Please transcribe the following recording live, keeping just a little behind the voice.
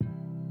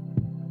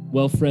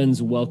Well,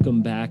 friends,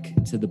 welcome back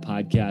to the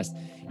podcast.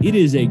 It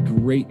is a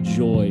great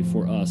joy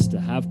for us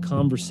to have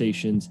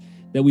conversations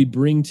that we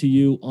bring to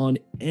you on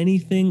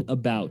anything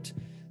about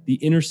the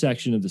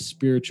intersection of the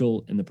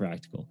spiritual and the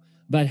practical,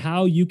 about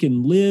how you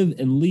can live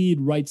and lead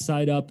right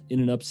side up in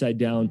an upside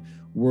down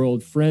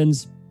world.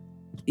 Friends,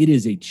 it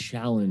is a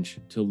challenge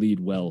to lead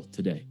well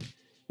today.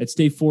 At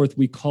Stay Forth,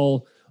 we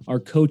call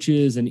our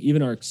coaches and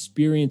even our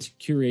experienced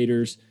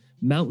curators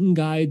mountain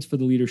guides for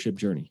the leadership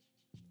journey.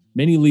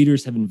 Many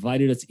leaders have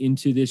invited us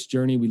into this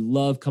journey. We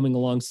love coming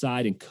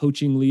alongside and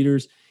coaching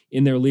leaders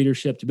in their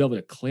leadership to be able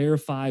to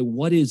clarify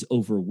what is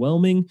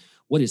overwhelming,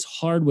 what is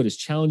hard, what is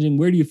challenging,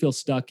 where do you feel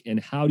stuck,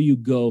 and how do you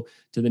go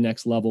to the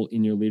next level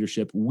in your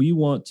leadership. We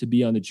want to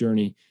be on the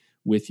journey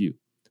with you.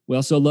 We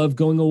also love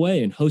going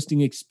away and hosting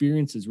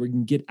experiences where you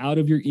can get out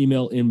of your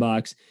email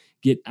inbox,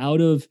 get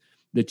out of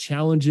the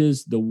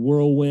challenges, the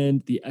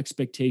whirlwind, the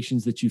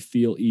expectations that you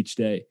feel each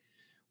day.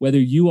 Whether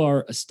you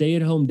are a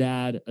stay-at-home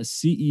dad, a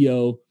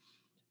CEO,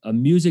 a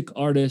music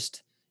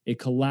artist, a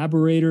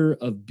collaborator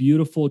of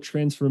beautiful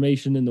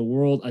transformation in the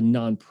world, a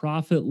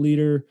nonprofit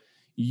leader,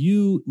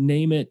 you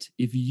name it.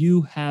 If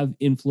you have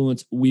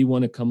influence, we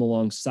want to come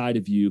alongside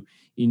of you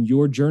in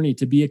your journey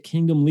to be a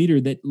kingdom leader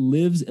that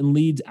lives and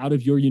leads out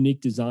of your unique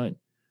design.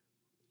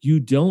 You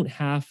don't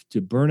have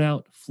to burn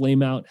out,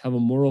 flame out, have a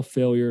moral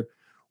failure,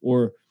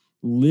 or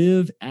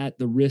live at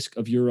the risk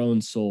of your own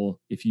soul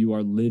if you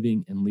are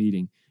living and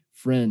leading.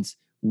 Friends,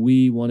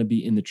 we want to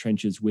be in the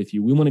trenches with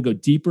you. We want to go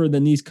deeper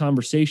than these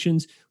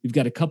conversations. We've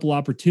got a couple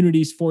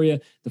opportunities for you.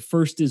 The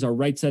first is our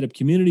Right Side Up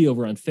community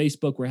over on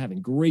Facebook. We're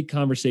having great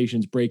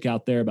conversations break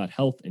out there about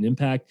health and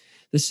impact.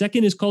 The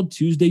second is called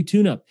Tuesday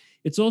Tune-Up.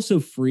 It's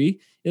also free.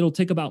 It'll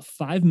take about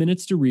 5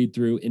 minutes to read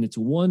through, and it's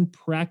one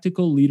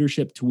practical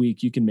leadership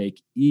tweak you can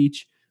make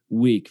each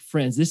week.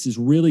 Friends, this is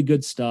really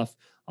good stuff.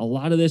 A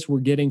lot of this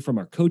we're getting from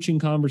our coaching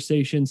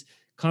conversations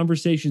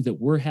that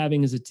we're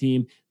having as a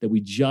team that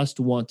we just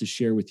want to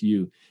share with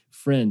you.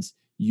 Friends,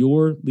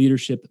 your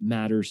leadership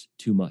matters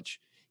too much.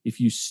 If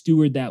you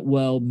steward that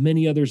well,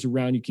 many others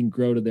around you can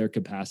grow to their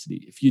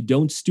capacity. If you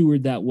don't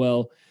steward that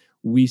well,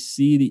 we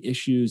see the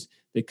issues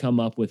that come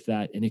up with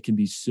that, and it can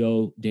be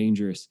so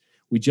dangerous.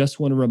 We just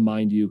want to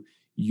remind you,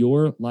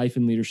 your life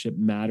and leadership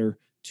matter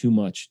too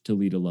much to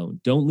lead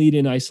alone. Don't lead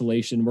in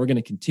isolation. We're going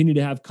to continue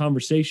to have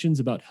conversations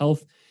about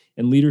health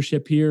and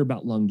leadership here,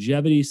 about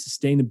longevity,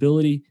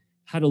 sustainability,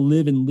 how to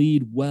live and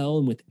lead well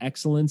and with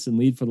excellence and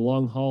lead for the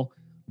long haul.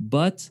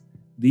 But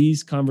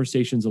these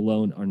conversations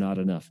alone are not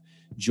enough.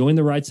 Join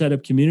the Right Side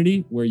Up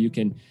community where you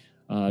can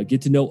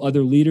get to know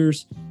other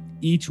leaders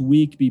each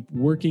week, be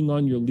working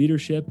on your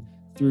leadership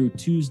through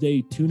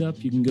Tuesday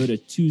Tune-Up. You can go to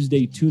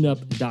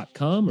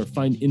tuesdaytuneup.com or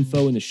find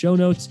info in the show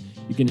notes.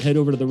 You can head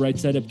over to the Right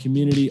Side Up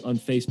community on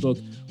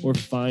Facebook or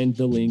find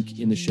the link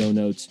in the show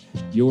notes.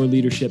 Your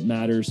leadership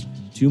matters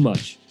too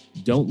much.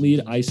 Don't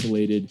lead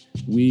isolated.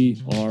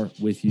 We are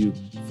with you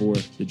for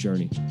the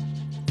journey.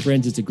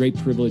 Friends, it's a great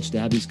privilege to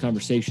have these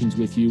conversations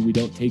with you. We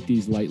don't take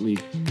these lightly.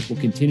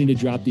 We'll continue to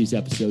drop these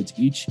episodes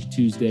each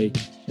Tuesday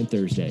and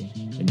Thursday.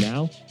 And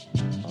now,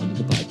 on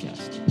to the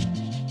podcast.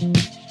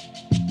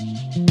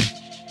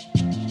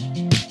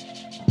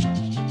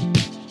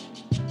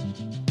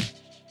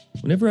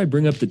 Whenever I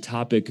bring up the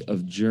topic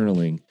of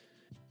journaling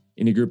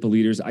in a group of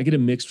leaders, I get a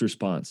mixed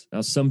response.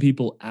 Now, some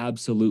people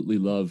absolutely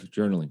love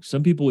journaling.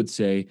 Some people would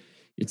say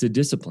it's a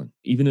discipline,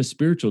 even a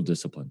spiritual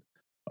discipline.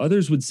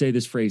 Others would say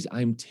this phrase,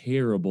 I'm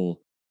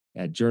terrible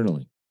at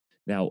journaling.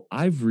 Now,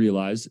 I've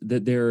realized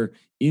that there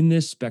in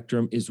this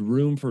spectrum is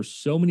room for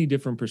so many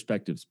different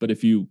perspectives. But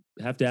if you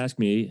have to ask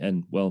me,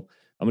 and well,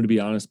 I'm going to be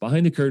honest,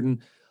 behind the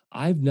curtain,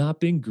 I've not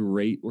been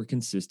great or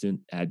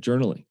consistent at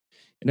journaling.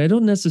 And I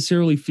don't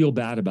necessarily feel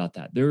bad about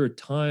that. There are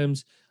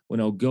times when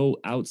I'll go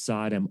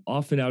outside, I'm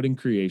often out in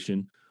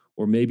creation,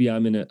 or maybe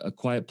I'm in a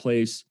quiet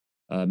place.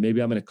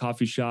 Maybe I'm in a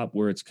coffee shop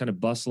where it's kind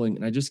of bustling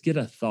and I just get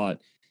a thought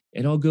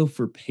and I'll go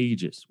for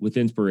pages with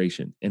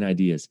inspiration and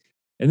ideas.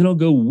 And then I'll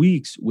go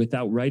weeks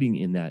without writing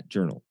in that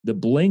journal. The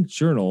blank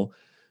journal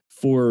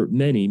for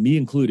many, me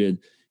included,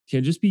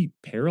 can just be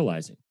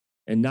paralyzing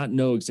and not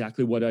know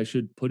exactly what I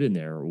should put in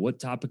there or what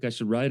topic I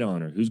should write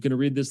on or who's going to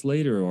read this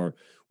later or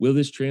will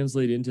this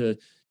translate into,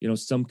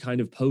 some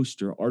kind of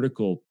post or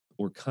article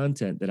or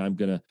content that I'm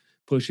going to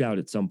push out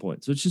at some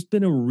point. So it's just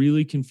been a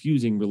really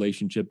confusing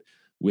relationship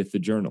with the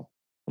journal.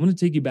 I'm going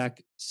to take you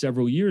back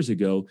several years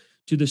ago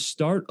to the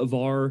start of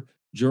our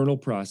journal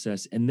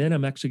process. And then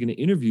I'm actually going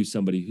to interview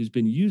somebody who's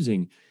been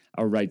using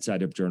our Right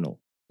Side Up journal.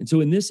 And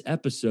so in this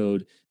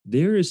episode,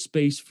 there is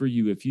space for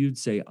you if you'd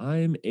say,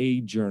 I'm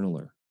a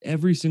journaler.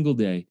 Every single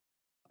day,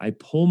 I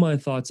pull my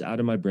thoughts out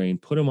of my brain,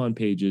 put them on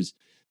pages.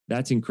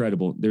 That's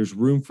incredible. There's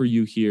room for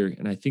you here.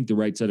 And I think the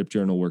Right Side Up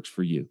journal works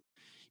for you.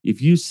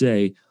 If you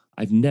say,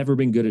 I've never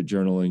been good at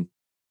journaling,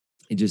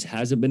 it just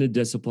hasn't been a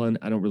discipline.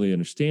 I don't really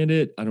understand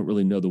it. I don't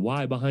really know the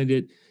why behind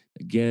it.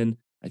 Again,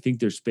 I think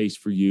there's space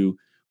for you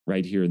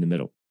right here in the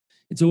middle.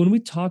 And so when we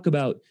talk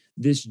about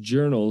this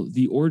journal,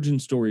 the origin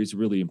story is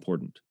really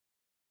important.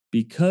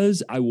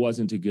 Because I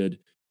wasn't a good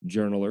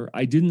journaler.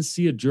 I didn't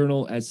see a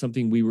journal as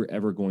something we were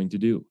ever going to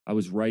do. I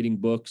was writing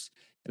books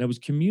and I was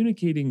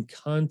communicating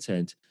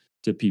content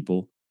to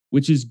people,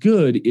 which is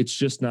good. It's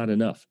just not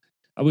enough.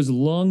 I was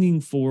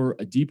longing for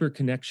a deeper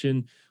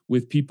connection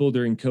with people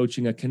during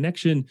coaching, a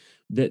connection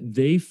that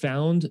they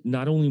found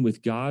not only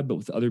with God, but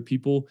with other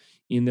people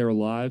in their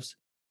lives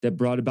that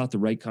brought about the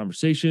right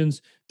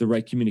conversations, the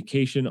right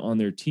communication on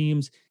their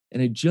teams.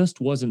 And I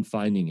just wasn't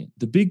finding it.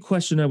 The big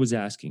question I was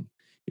asking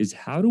is,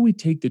 how do we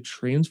take the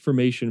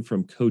transformation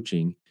from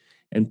coaching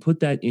and put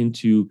that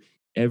into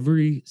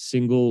every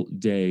single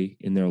day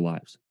in their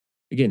lives?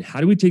 Again, how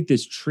do we take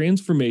this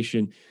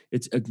transformation?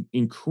 It's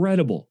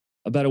incredible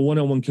about a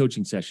one-on-one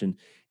coaching session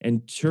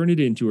and turn it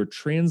into or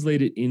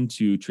translate it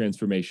into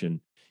transformation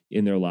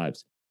in their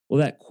lives. Well,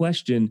 that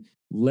question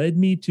led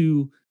me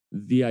to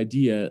the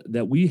idea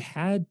that we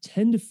had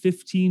 10 to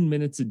 15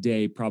 minutes a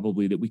day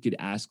probably that we could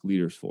ask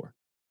leaders for.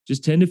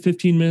 Just 10 to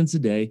 15 minutes a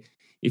day.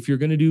 If you're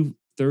going to do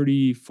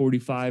 30,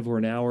 45, or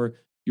an hour,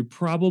 you're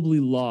probably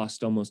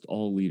lost almost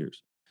all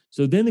leaders.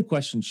 So then the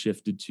question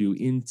shifted to,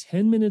 in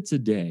 10 minutes a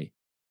day,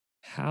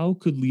 how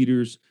could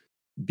leaders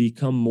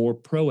become more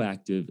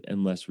proactive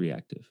and less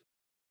reactive?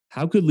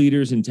 How could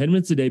leaders in 10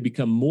 minutes a day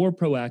become more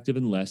proactive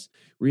and less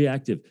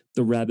reactive?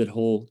 The rabbit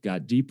hole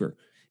got deeper.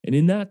 And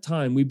in that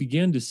time, we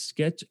began to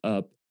sketch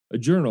up a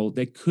journal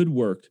that could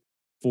work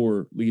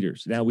for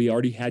leaders. Now, we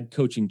already had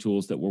coaching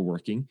tools that were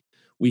working.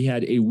 We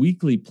had a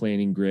weekly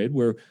planning grid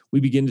where we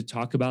begin to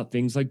talk about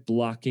things like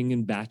blocking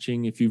and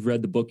batching. If you've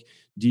read the book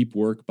Deep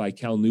Work by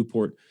Cal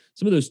Newport,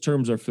 some of those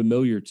terms are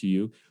familiar to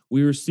you.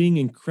 We were seeing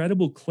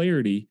incredible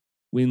clarity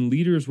when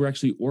leaders were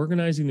actually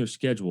organizing their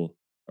schedule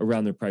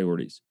around their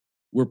priorities.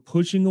 We're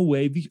pushing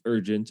away the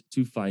urgent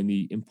to find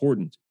the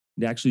important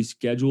and actually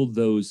schedule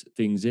those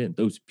things in,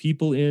 those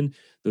people in,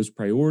 those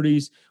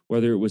priorities,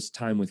 whether it was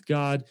time with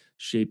God,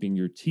 shaping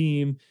your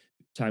team,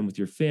 time with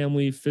your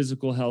family,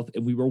 physical health,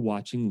 and we were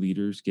watching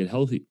leaders get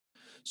healthy.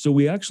 So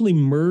we actually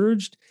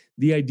merged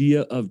the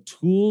idea of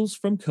tools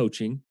from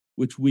coaching,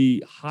 which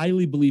we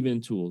highly believe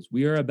in tools.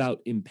 We are about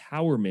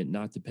empowerment,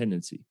 not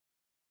dependency.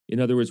 In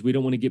other words, we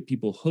don't want to get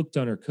people hooked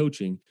on our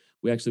coaching.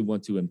 We actually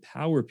want to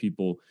empower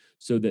people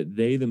so that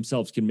they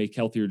themselves can make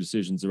healthier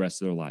decisions the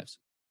rest of their lives.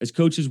 As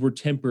coaches, we're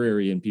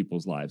temporary in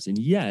people's lives. And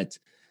yet,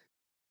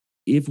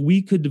 if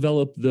we could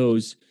develop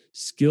those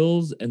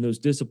skills and those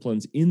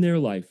disciplines in their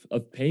life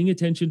of paying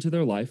attention to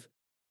their life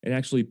and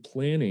actually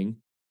planning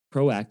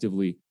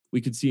proactively,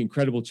 we could see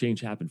incredible change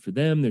happen for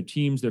them, their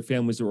teams, their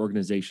families, their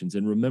organizations.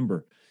 And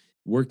remember,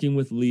 working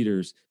with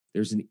leaders,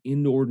 there's an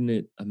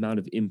inordinate amount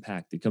of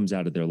impact that comes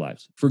out of their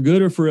lives, for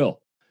good or for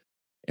ill.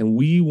 And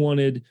we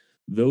wanted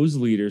those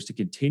leaders to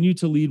continue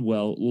to lead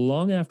well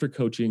long after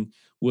coaching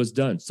was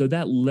done. So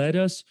that led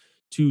us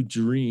to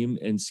dream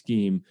and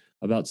scheme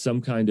about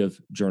some kind of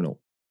journal.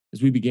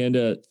 As we began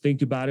to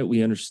think about it,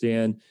 we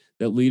understand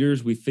that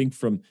leaders, we think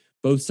from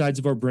both sides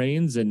of our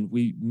brains, and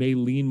we may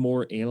lean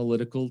more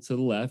analytical to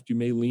the left, you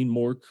may lean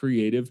more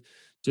creative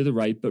to the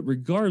right, but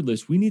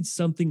regardless, we need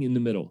something in the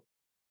middle.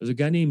 There's a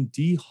guy named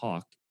Dee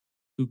Hock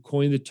who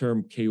coined the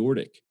term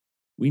chaotic.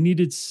 We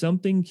needed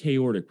something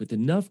chaotic with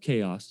enough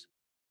chaos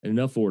and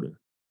enough order,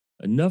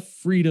 enough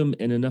freedom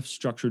and enough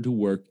structure to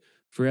work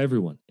for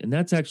everyone. And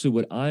that's actually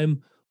what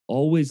I'm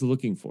always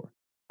looking for.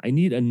 I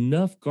need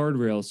enough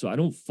guardrails so I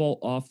don't fall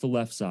off the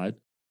left side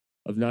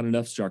of not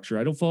enough structure.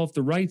 I don't fall off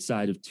the right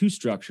side of too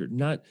structured,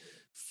 not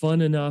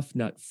fun enough,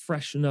 not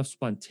fresh enough,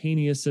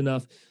 spontaneous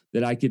enough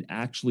that I could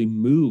actually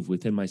move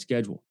within my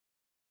schedule.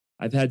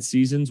 I've had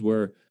seasons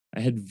where I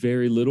had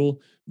very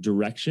little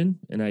direction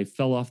and I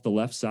fell off the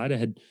left side. I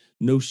had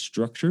no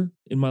structure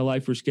in my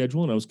life or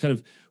schedule. And I was kind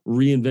of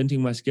reinventing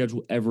my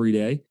schedule every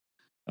day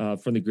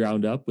from the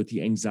ground up with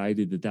the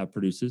anxiety that that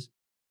produces.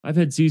 I've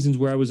had seasons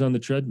where I was on the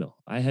treadmill.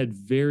 I had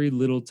very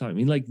little time. I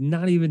mean, like,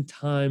 not even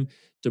time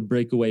to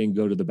break away and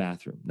go to the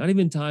bathroom, not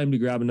even time to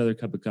grab another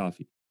cup of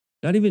coffee,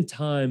 not even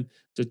time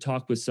to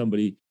talk with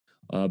somebody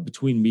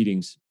between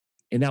meetings.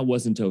 And that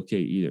wasn't okay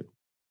either.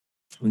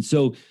 And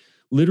so,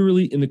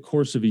 literally, in the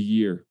course of a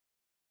year,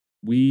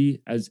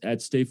 we, as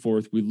at Stay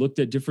Forth, we looked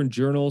at different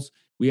journals.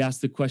 We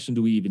asked the question,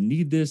 do we even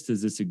need this?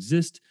 Does this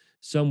exist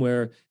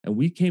somewhere? And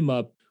we came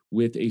up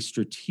with a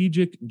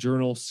strategic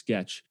journal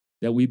sketch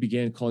that we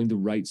began calling the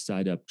Right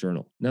Side Up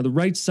Journal. Now, the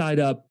Right Side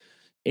Up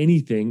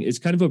anything is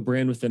kind of a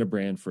brand within a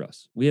brand for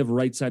us. We have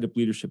Right Side Up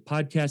Leadership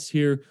podcasts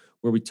here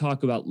where we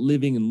talk about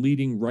living and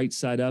leading right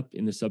side up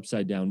in this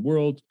upside down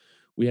world.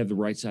 We have the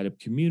Right Side Up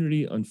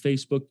community on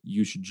Facebook.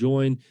 You should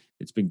join.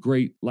 It's been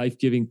great,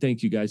 life-giving.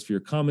 Thank you guys for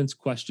your comments,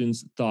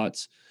 questions,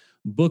 thoughts,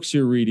 books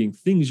you're reading,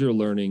 things you're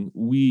learning.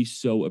 We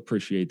so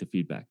appreciate the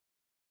feedback.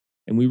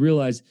 And we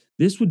realized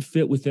this would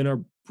fit within our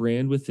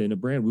brand within a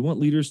brand. We want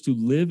leaders to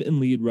live and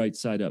lead right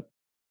side up.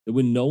 That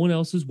when no one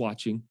else is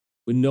watching,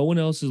 when no one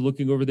else is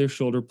looking over their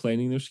shoulder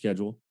planning their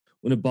schedule,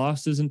 when a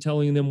boss isn't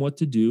telling them what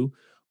to do,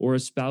 or a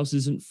spouse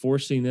isn't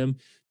forcing them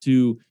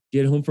to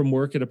get home from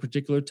work at a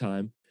particular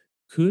time,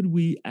 could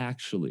we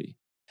actually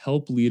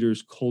help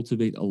leaders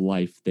cultivate a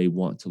life they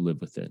want to live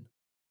within?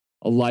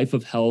 A life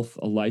of health,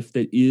 a life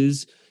that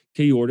is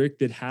chaotic,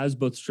 that has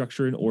both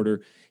structure and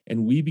order.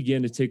 And we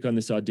began to take on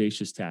this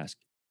audacious task.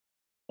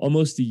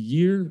 Almost a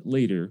year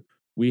later,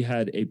 we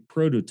had a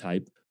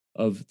prototype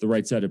of the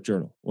Right Side Up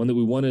Journal, one that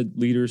we wanted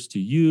leaders to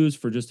use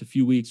for just a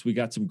few weeks. We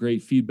got some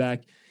great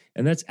feedback.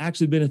 And that's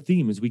actually been a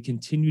theme as we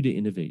continue to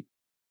innovate.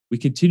 We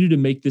continue to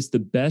make this the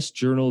best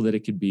journal that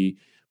it could be.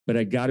 But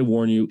I got to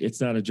warn you,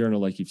 it's not a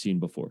journal like you've seen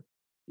before.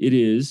 It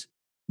is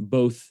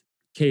both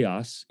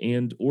chaos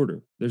and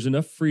order. There's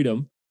enough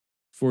freedom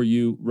for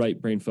you right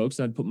brain folks.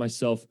 And I'd put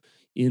myself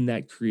in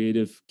that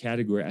creative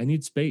category. I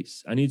need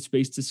space. I need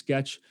space to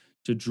sketch,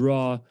 to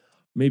draw.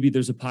 Maybe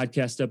there's a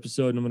podcast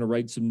episode and I'm going to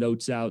write some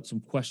notes out, some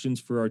questions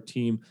for our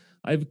team.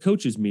 I have a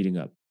coaches meeting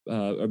up,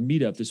 a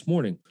meetup this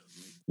morning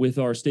with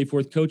our Stay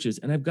Forth coaches,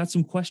 and I've got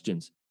some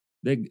questions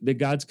that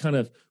God's kind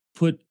of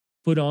put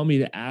on me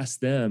to ask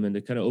them and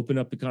to kind of open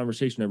up the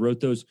conversation. I wrote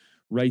those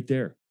right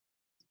there.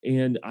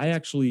 And I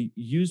actually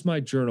use my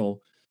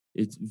journal.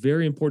 It's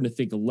very important to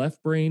think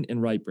left brain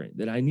and right brain,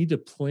 that I need to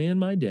plan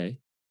my day,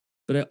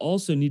 but I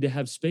also need to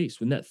have space.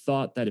 When that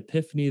thought, that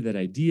epiphany, that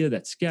idea,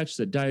 that sketch,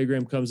 that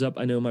diagram comes up,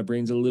 I know my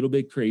brain's a little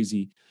bit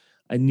crazy.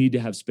 I need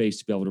to have space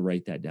to be able to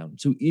write that down.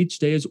 So each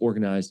day is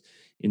organized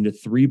into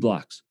 3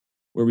 blocks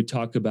where we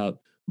talk about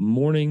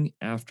morning,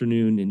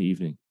 afternoon, and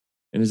evening.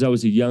 And as I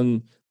was a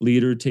young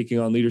leader taking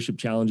on leadership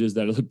challenges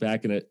that I look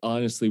back and I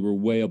honestly were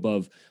way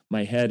above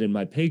my head and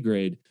my pay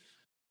grade,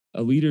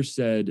 a leader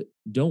said,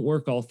 don't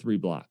work all 3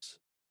 blocks.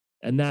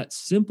 And that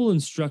simple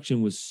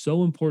instruction was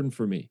so important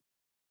for me.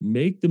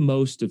 Make the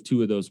most of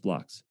 2 of those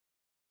blocks.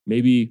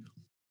 Maybe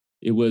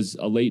it was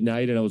a late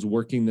night and I was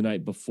working the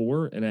night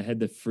before and I had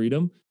the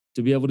freedom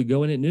to be able to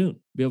go in at noon,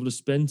 be able to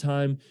spend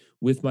time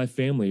with my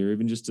family or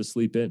even just to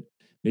sleep in.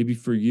 Maybe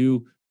for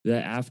you, the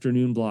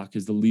afternoon block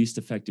is the least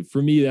effective.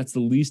 For me, that's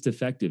the least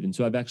effective. And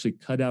so I've actually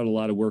cut out a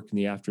lot of work in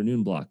the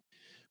afternoon block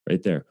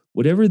right there.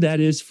 Whatever that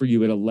is for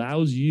you, it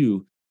allows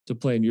you to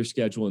plan your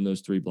schedule in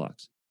those 3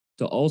 blocks.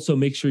 To also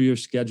make sure you're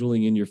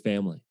scheduling in your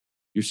family,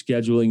 you're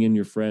scheduling in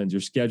your friends, you're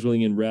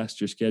scheduling in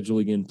rest, you're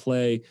scheduling in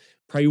play,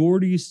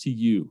 priorities to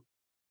you.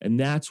 And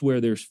that's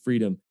where there's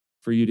freedom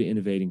for you to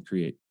innovate and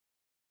create.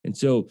 And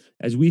so,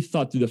 as we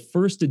thought through the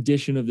first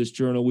edition of this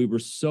journal, we were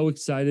so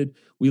excited.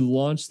 We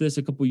launched this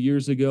a couple of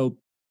years ago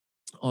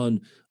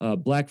on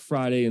Black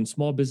Friday and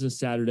Small Business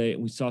Saturday,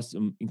 and we saw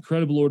some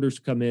incredible orders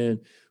come in.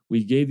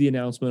 We gave the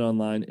announcement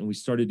online, and we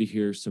started to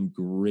hear some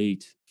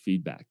great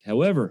feedback.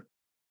 However,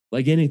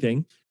 like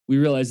anything, we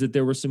realized that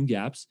there were some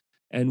gaps,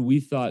 and we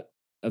thought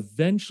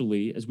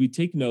eventually, as we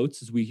take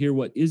notes, as we hear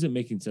what isn't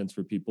making sense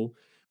for people,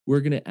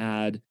 we're going to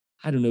add,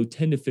 I don't know,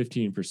 10 to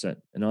 15%.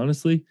 And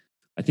honestly,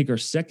 I think our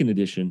second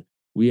edition,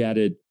 we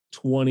added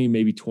 20,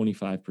 maybe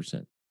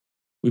 25%.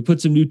 We put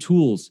some new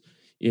tools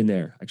in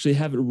there. I actually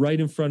have it right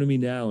in front of me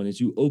now. And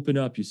as you open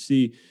up, you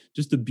see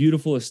just the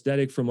beautiful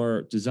aesthetic from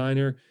our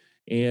designer.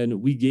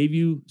 And we gave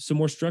you some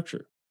more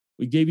structure.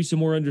 We gave you some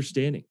more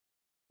understanding.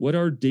 What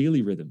are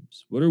daily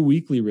rhythms? What are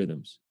weekly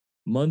rhythms?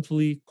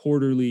 Monthly,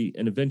 quarterly,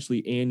 and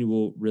eventually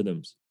annual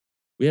rhythms.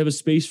 We have a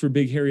space for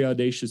big, hairy,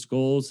 audacious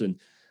goals. And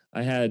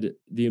I had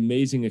the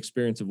amazing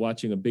experience of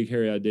watching a big,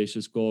 hairy,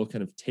 audacious goal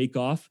kind of take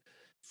off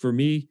for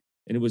me.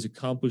 And it was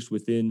accomplished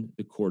within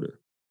the quarter.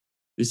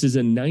 This is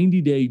a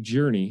 90-day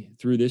journey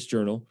through this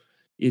journal.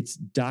 It's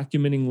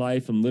documenting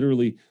life. I'm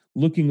literally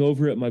looking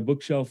over at my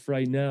bookshelf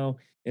right now,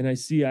 and I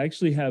see I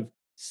actually have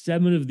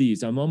 7 of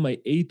these. I'm on my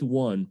 8th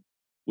one,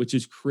 which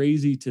is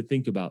crazy to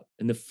think about.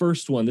 And the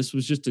first one, this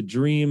was just a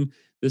dream.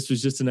 This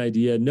was just an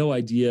idea. No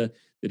idea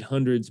that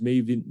hundreds,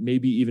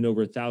 maybe even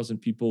over 1,000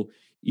 people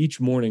each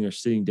morning are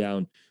sitting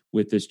down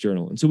with this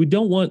journal. And so we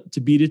don't want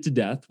to beat it to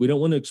death. We don't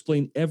want to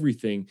explain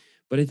everything,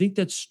 but I think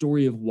that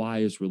story of why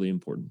is really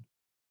important.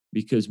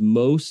 Because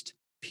most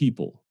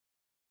people,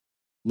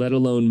 let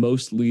alone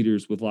most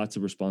leaders with lots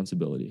of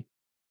responsibility,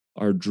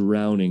 are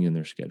drowning in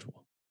their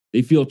schedule.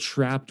 They feel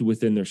trapped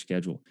within their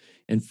schedule.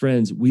 And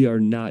friends, we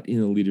are not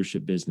in the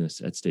leadership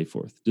business at Stay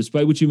Forth.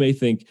 Despite what you may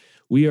think,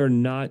 we are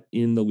not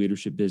in the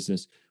leadership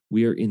business.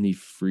 We are in the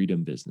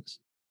freedom business.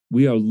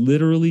 We are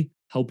literally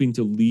helping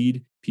to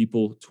lead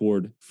people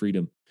toward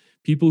freedom.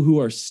 People who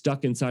are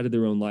stuck inside of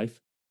their own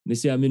life. And they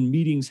say, I'm in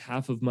meetings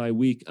half of my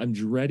week. I'm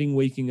dreading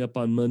waking up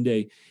on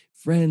Monday.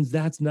 Friends,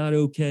 that's not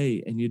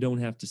okay. And you don't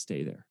have to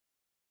stay there.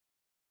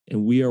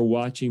 And we are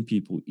watching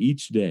people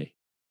each day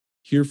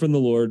hear from the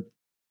Lord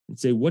and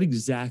say, what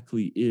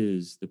exactly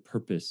is the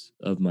purpose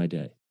of my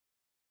day?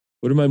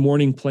 What are my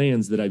morning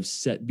plans that I've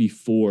set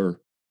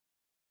before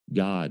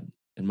God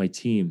and my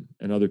team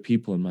and other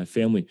people and my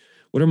family?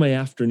 What are my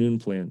afternoon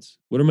plans?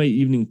 What are my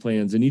evening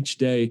plans? And each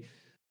day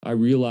I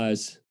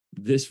realize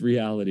this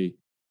reality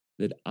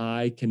that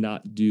I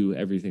cannot do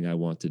everything I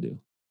want to do.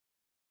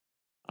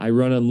 I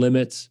run on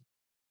limits.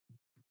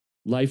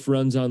 Life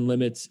runs on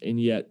limits, and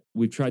yet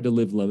we've tried to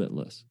live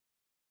limitless.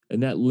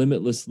 And that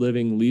limitless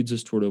living leads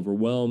us toward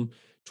overwhelm,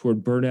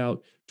 toward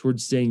burnout,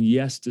 toward saying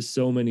yes to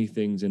so many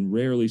things and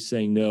rarely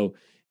saying no.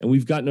 And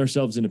we've gotten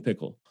ourselves in a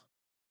pickle.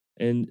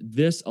 And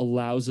this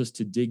allows us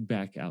to dig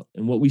back out.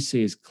 And what we say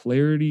is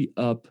clarity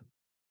up,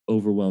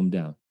 overwhelm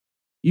down.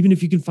 Even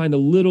if you can find a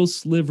little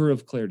sliver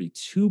of clarity,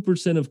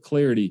 2% of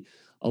clarity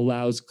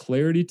allows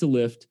clarity to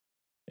lift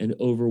and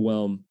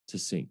overwhelm to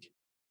sink,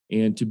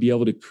 and to be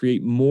able to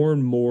create more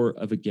and more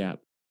of a gap.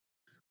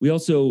 We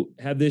also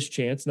have this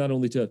chance not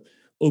only to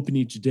open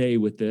each day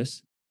with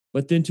this,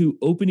 but then to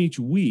open each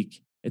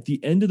week. At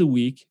the end of the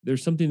week,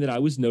 there's something that I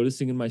was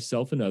noticing in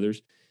myself and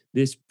others,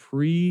 this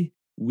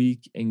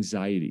pre-week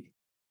anxiety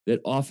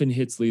that often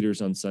hits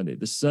leaders on Sunday.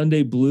 The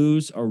Sunday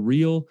blues are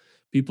real.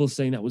 People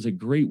saying that was a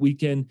great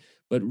weekend,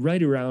 but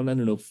right around, I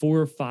don't know, 4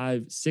 or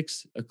 5,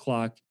 6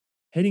 o'clock,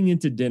 heading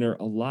into dinner,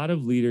 a lot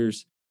of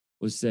leaders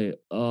would say,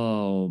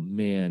 oh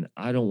man,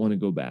 I don't want to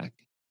go back.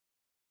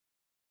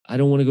 I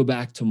don't want to go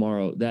back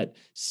tomorrow. That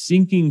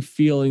sinking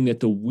feeling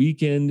that the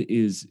weekend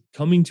is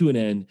coming to an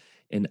end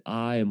and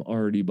I am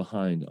already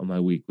behind on my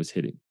week was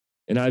hitting.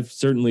 And I've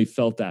certainly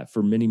felt that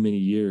for many, many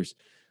years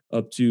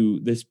up to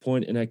this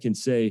point. And I can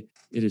say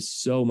it is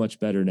so much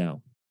better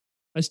now.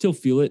 I still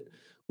feel it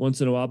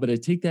once in a while, but I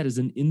take that as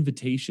an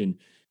invitation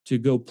to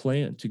go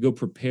plan, to go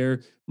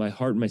prepare my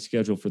heart and my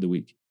schedule for the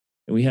week.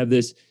 And we have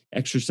this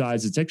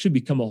exercise. It's actually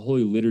become a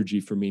holy liturgy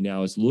for me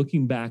now, is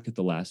looking back at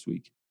the last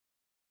week,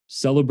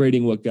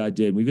 celebrating what God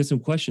did. We've got some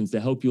questions to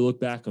help you look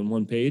back on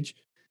one page,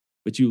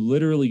 but you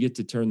literally get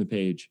to turn the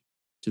page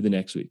to the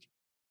next week.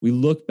 We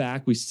look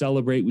back, we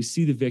celebrate, we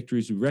see the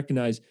victories, we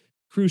recognize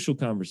crucial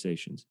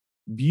conversations,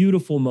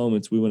 beautiful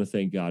moments we want to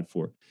thank God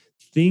for,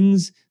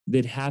 things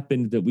that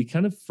happened that we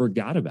kind of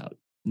forgot about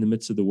in the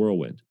midst of the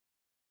whirlwind.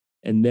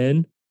 And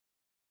then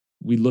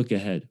we look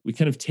ahead. We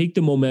kind of take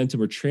the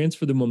momentum or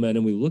transfer the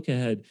momentum. We look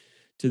ahead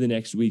to the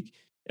next week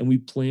and we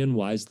plan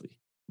wisely.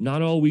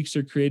 Not all weeks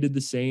are created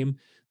the same.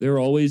 There are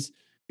always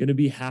going to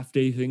be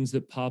half-day things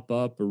that pop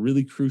up or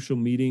really crucial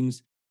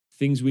meetings,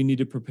 things we need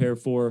to prepare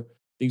for,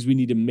 things we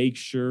need to make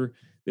sure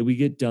that we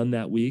get done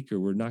that week, or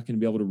we're not going to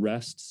be able to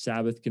rest,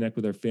 Sabbath, connect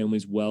with our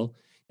families well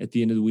at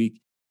the end of the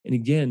week. And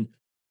again,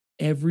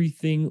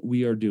 everything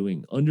we are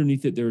doing,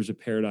 underneath it, there is a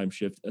paradigm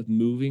shift of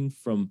moving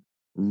from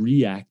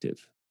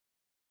reactive,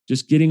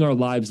 just getting our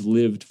lives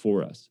lived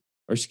for us,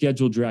 our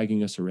schedule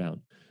dragging us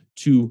around,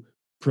 to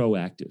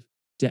proactive,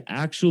 to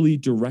actually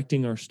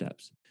directing our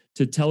steps,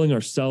 to telling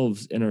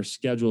ourselves and our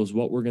schedules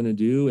what we're going to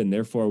do and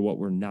therefore what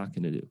we're not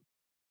going to do.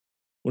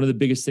 One of the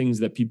biggest things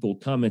that people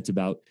comment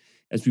about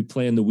as we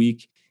plan the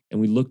week and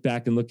we look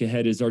back and look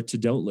ahead is our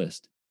to-don't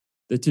list.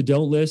 The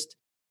to-don't list,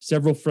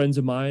 several friends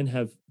of mine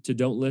have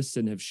to-don't lists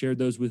and have shared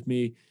those with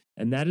me,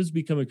 and that has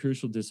become a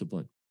crucial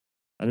discipline.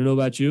 I don't know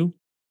about you,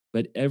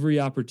 but every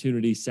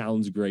opportunity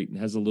sounds great and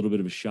has a little bit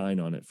of a shine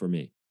on it for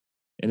me.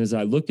 And as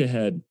I look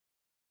ahead,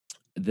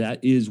 that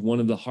is one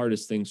of the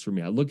hardest things for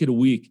me. I look at a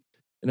week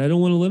and I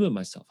don't want to limit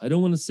myself. I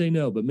don't want to say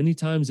no, but many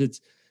times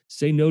it's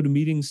say no to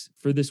meetings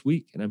for this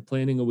week and I'm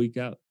planning a week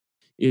out.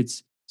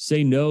 It's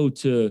say no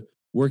to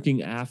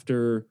working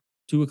after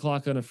 2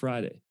 o'clock on a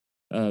Friday.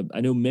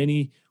 I know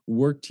many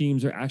work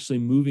teams are actually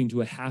moving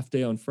to a half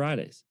day on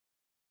Fridays,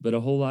 but a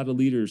whole lot of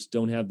leaders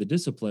don't have the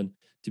discipline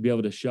to be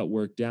able to shut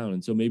work down.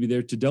 And so maybe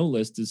their to-don't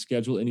list is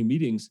schedule any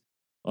meetings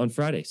on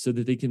Friday so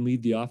that they can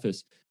leave the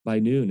office by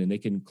noon and they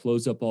can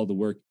close up all the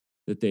work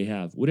that they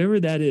have. Whatever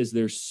that is,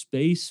 there's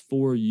space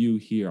for you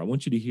here. I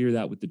want you to hear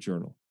that with the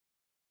journal,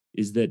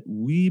 is that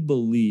we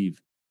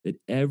believe that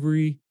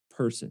every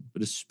person,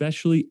 but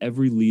especially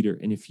every leader,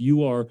 and if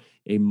you are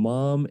a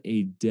mom,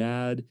 a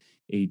dad,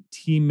 a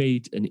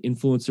teammate, an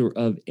influencer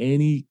of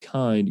any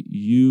kind,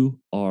 you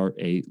are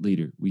a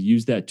leader. We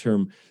use that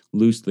term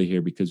loosely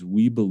here because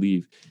we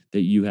believe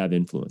that you have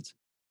influence.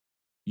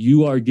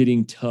 You are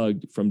getting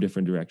tugged from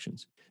different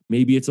directions.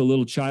 Maybe it's a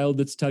little child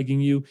that's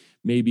tugging you.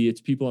 Maybe it's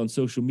people on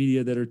social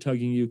media that are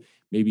tugging you.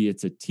 Maybe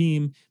it's a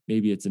team.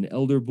 Maybe it's an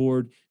elder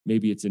board.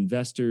 Maybe it's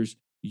investors.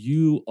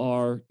 You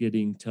are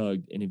getting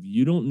tugged. And if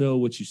you don't know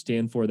what you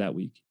stand for that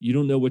week, you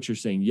don't know what you're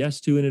saying yes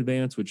to in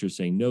advance, what you're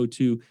saying no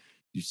to,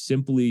 you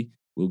simply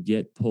will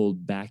get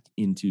pulled back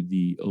into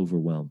the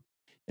overwhelm.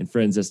 And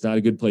friends, that's not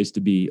a good place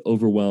to be.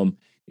 Overwhelm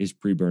is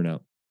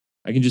pre-burnout.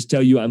 I can just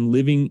tell you, I'm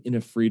living in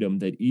a freedom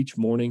that each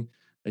morning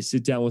I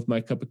sit down with my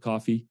cup of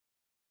coffee,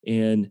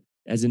 and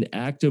as an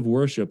act of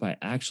worship, I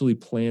actually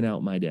plan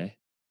out my day.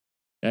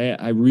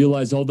 I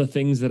realize all the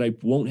things that I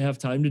won't have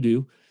time to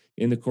do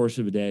in the course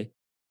of a day,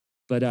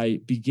 but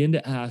I begin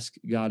to ask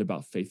God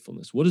about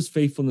faithfulness. What does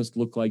faithfulness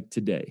look like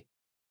today?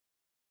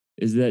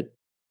 Is that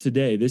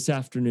today, this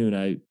afternoon,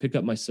 I pick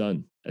up my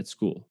son at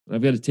school, and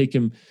I've got to take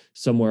him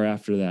somewhere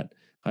after that.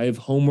 I have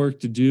homework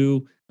to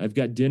do. I've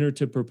got dinner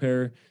to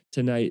prepare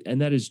tonight,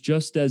 and that is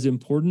just as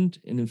important.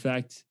 And in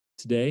fact,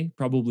 today,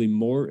 probably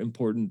more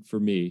important for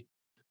me,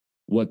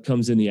 what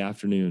comes in the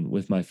afternoon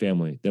with my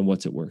family than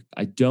what's at work.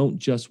 I don't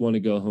just want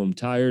to go home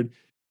tired,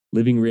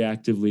 living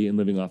reactively and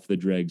living off the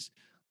dregs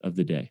of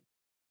the day.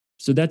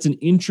 So that's an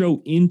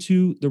intro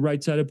into the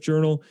Right Side Up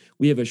Journal.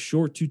 We have a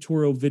short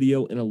tutorial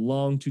video and a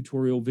long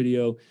tutorial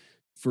video.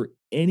 For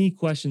any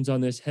questions on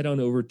this, head on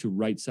over to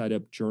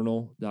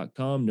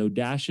rightsideupjournal.com. No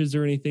dashes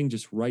or anything,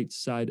 just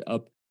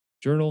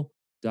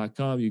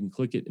rightsideupjournal.com. You can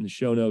click it in the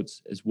show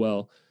notes as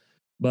well.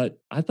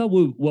 But I thought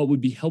what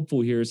would be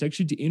helpful here is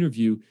actually to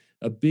interview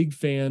a big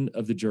fan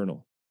of the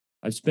journal.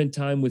 I've spent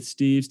time with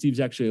Steve. Steve's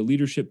actually a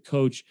leadership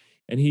coach,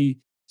 and he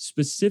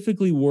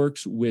specifically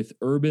works with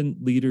urban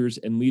leaders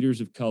and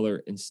leaders of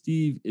color. And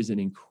Steve is an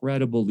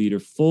incredible leader,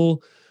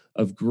 full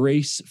of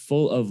grace,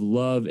 full of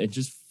love, and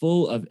just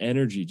full of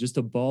energy, just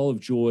a ball of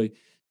joy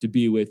to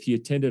be with. He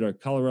attended our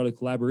Colorado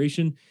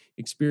collaboration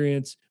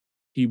experience.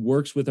 He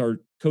works with our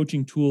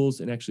coaching tools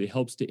and actually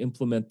helps to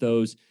implement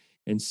those.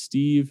 And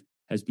Steve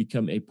has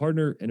become a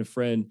partner and a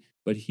friend,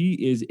 but he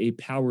is a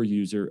power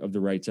user of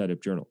the Right Side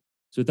Up Journal.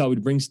 So I thought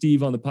we'd bring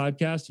Steve on the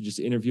podcast to just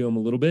interview him a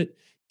little bit,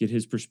 get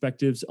his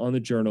perspectives on the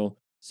journal,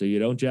 so you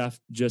don't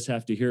just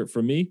have to hear it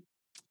from me.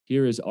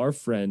 Here is our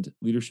friend,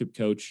 leadership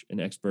coach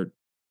and expert,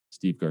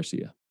 Steve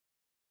Garcia.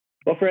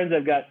 Well, friends,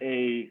 I've got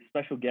a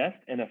special guest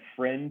and a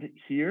friend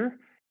here,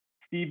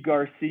 Steve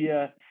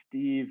Garcia.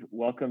 Steve,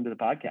 welcome to the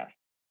podcast.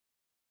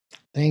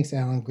 Thanks,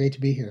 Alan. Great to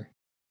be here.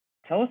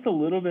 Tell us a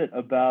little bit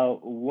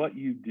about what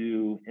you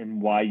do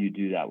and why you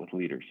do that with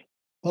leaders.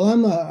 Well,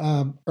 I'm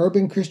a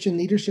urban Christian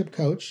leadership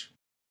coach.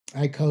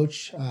 I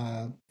coach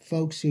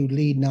folks who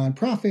lead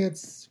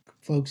nonprofits,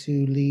 folks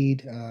who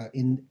lead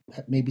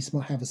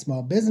have a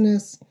small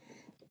business.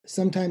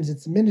 Sometimes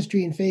it's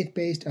ministry and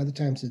faith-based. Other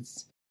times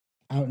it's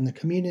out in the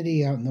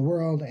community, out in the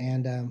world.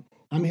 And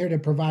I'm here to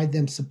provide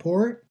them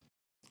support,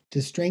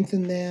 to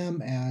strengthen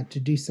them, to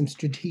do some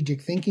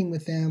strategic thinking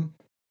with them,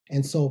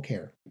 and soul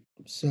care.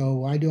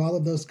 So I do all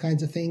of those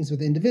kinds of things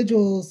with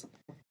individuals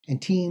and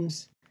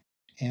teams,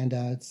 and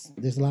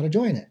there's a lot of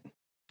joy in it.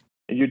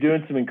 And you're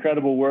doing some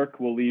incredible work.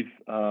 We'll leave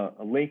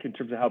a link in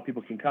terms of how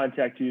people can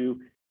contact you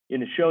in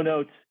the show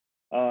notes.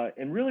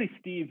 And really,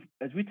 Steve,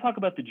 as we talk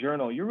about the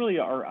journal, you're really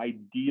our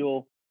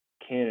ideal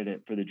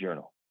candidate for the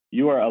journal.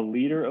 You are a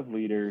leader of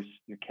leaders.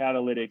 You're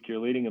catalytic. You're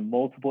leading in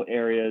multiple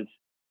areas,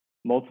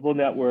 multiple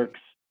networks,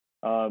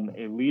 a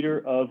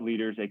leader of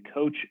leaders, a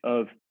coach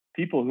of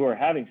people who are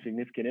having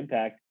significant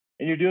impact.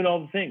 And you're doing all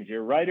the things.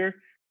 You're a writer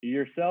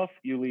yourself.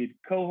 You lead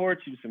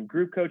cohorts. You do some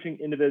group coaching,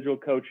 individual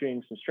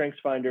coaching, some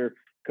StrengthsFinder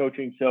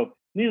coaching. So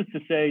needless to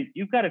say,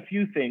 you've got a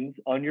few things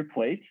on your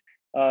plate,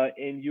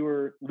 and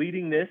you're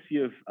leading this.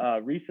 You've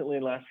recently,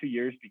 in the last few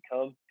years,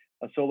 become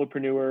a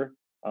solopreneur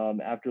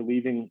after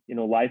leaving,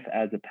 life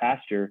as a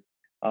pastor.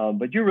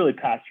 But you're really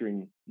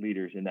pastoring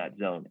leaders in that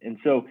zone. And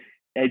so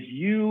as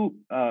you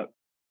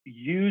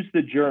use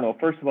the journal,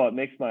 first of all, it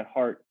makes my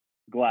heart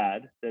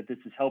glad that this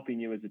is helping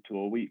you as a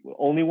tool. We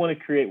only want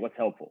to create what's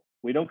helpful.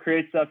 We don't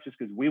create stuff just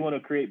because we want to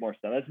create more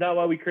stuff. That's not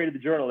why we created the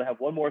journal, to have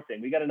one more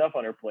thing. We got enough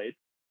on our plate.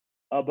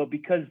 But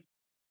because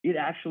it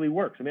actually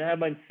works. I mean, I have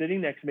mine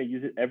sitting next to me. I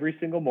use it every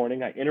single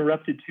morning. I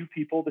interrupted two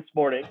people this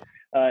morning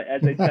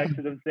as I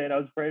texted them saying I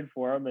was praying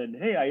for them. And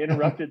hey, I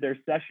interrupted their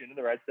session in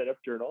the Right Side Up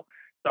Journal.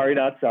 Sorry,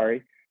 not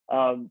sorry.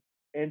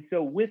 And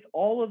so with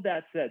all of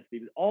that said,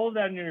 Steve, all of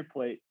that on your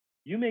plate,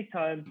 you make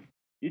time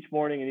each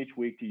morning and each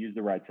week to use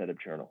the Right Side Up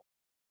Journal.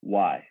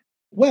 Why?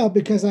 Well,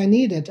 because I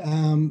need it.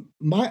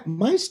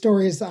 My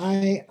story is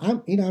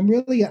I'm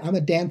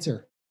a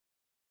dancer,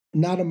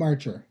 not a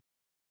marcher.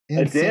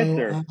 And a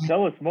dancer. So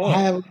tell us more.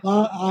 I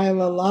have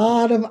a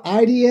lot of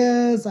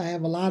ideas. I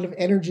have a lot of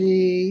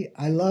energy.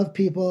 I love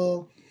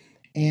people.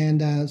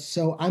 And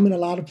so I'm in a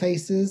lot of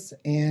places,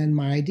 and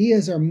my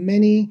ideas are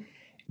many,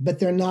 but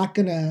they're not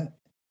going to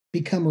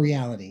become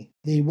reality.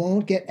 They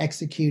won't get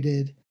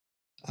executed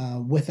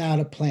without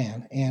a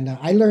plan. And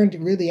I learned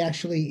really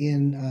actually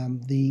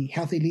in the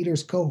Healthy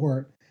Leaders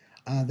cohort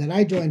that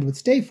I joined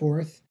with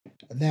Stayforth,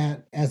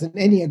 that as an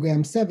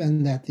Enneagram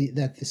 7, that the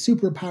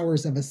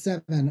superpowers of a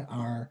 7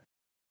 are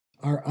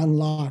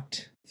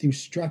unlocked through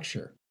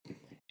structure.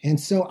 And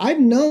so I've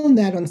known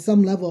that on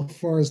some level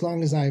for as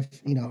long as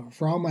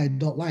for all my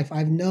adult life.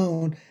 I've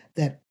known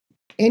that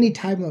any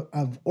type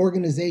of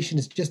organization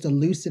is just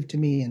elusive to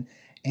me,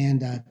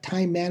 and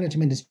time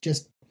management is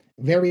just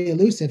very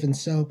elusive. And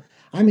so,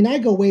 I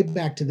go way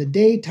back to the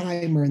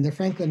Daytimer and the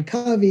Franklin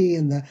Covey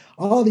and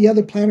all the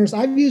other planners.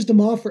 I've used them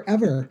all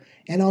forever,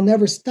 and I'll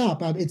never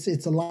stop.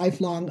 It's a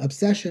lifelong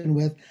obsession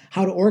with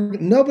how to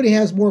organize. Nobody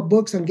has more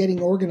books on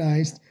getting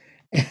organized.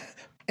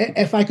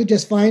 If I could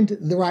just find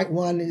the right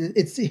one,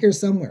 it's here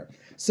somewhere.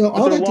 So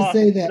all that to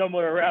say that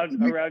somewhere around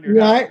your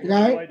right, house.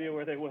 Right. No idea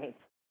where they went.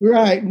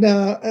 Right.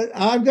 No,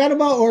 I've got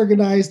them all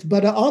organized.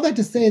 But all that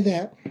to say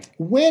that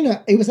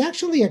when it was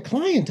actually a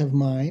client of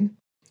mine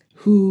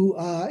who,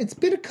 it's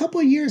been a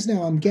couple of years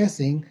now, I'm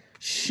guessing,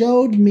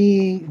 showed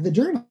me the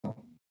journal.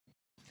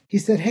 He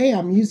said, "Hey,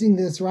 I'm using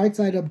this Right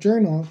Side Up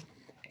Journal,"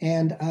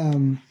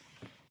 and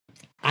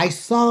I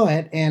saw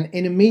it, and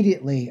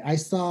immediately I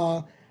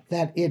saw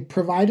that it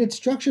provided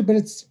structure, but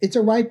it's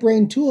a right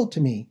brain tool to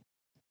me.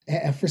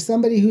 For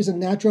somebody who's a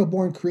natural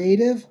born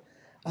creative,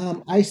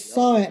 I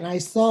saw it, and I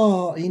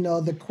saw,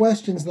 the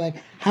questions like,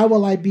 how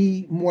will I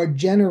be more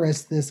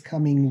generous this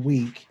coming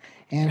week?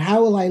 And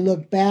how will I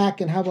look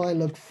back, and how will I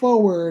look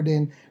forward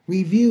and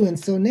review? And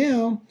so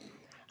now,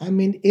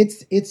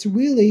 it's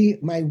really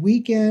my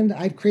weekend.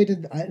 I've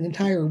created an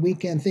entire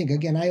weekend thing.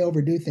 Again, I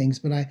overdo things,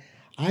 but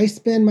I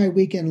spend my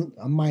weekend,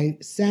 my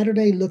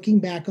Saturday looking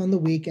back on the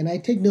week, and I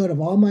take note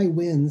of all my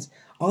wins,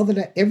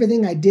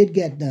 everything I did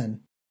get done,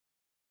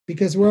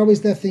 because we're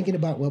always there thinking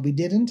about what we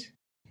didn't.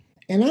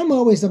 And I'm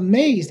always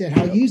amazed at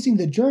how using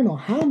the journal,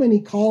 how many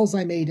calls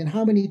I made and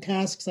how many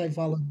tasks I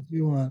followed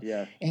through on,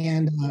 Yes.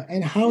 and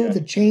how Yes.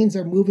 the chains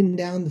are moving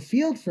down the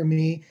field for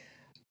me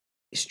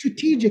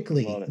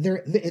strategically. Love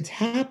it. It's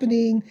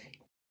happening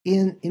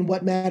in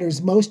what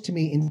matters most to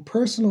me in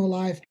personal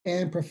life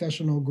and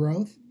professional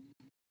growth.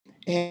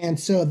 And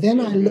so then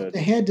So I look good.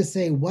 ahead to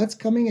say, what's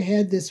coming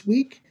ahead this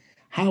week?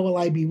 How will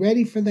I be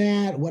ready for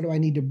that? What do I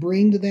need to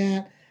bring to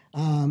that?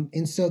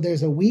 And so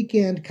there's a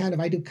weekend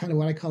I do kind of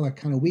what I call a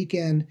kind of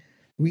weekend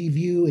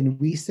review and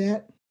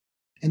reset.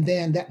 And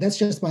then that's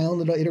just my own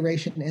little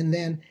iteration. And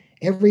then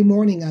every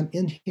morning I'm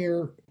in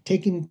here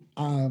taking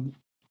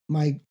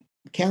my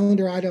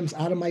calendar items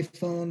out of my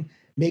phone,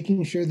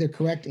 making sure they're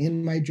correct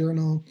in my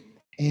journal,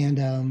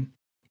 and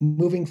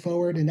moving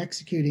forward and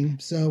executing.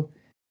 So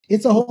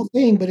it's a whole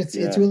thing, but it's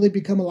really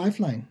become a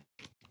lifeline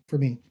for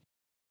me.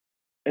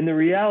 And the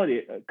reality,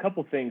 a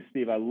couple things,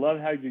 Steve. I love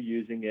how you're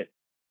using it.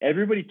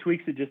 Everybody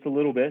tweaks it just a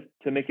little bit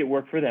to make it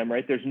work for them,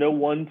 right? There's no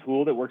one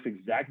tool that works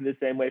exactly the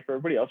same way for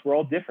everybody else. We're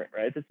all different,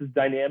 right? This is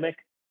dynamic,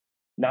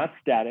 not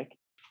static.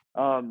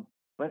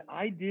 But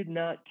I did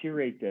not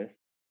curate this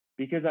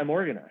because I'm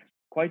organized.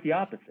 Quite the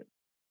opposite.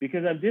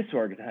 Because I'm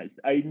disorganized.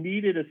 I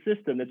needed a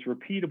system that's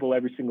repeatable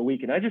every single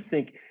week. And I just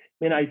think,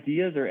 man,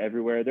 ideas are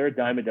everywhere. They're a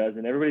dime a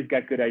dozen. Everybody's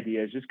got good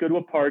ideas. Just go to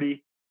a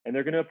party and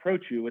they're going to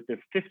approach you with their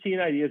 15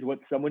 ideas of what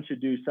someone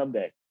should do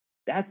someday.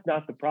 That's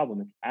not the problem.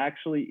 It's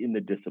actually in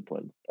the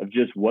disciplines of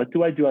just, what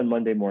do I do on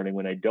Monday morning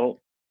when I don't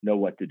know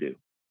what to do?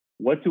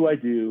 What do I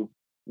do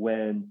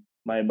when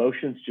my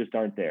emotions just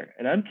aren't there?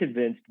 And I'm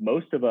convinced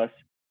most of us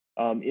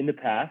in the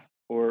past,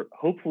 or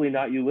hopefully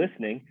not you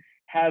listening,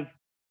 have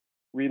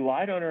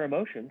relied on our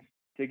emotions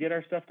to get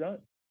our stuff done.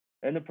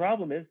 And the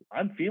problem is,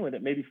 I'm feeling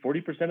it maybe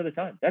 40% of the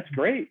time. That's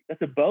great.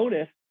 That's a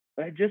bonus,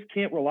 but I just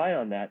can't rely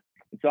on that.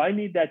 And so I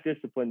need that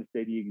discipline to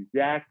say the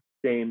exact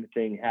same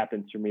thing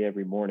happens for me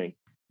every morning.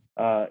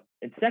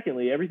 And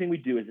secondly, everything we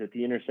do is at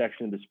the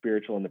intersection of the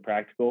spiritual and the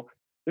practical.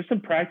 There's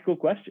some practical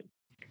questions.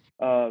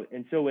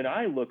 And so when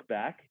I look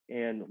back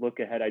and look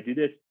ahead, I do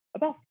this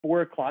about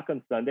 4:00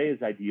 on Sunday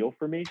is ideal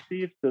for me,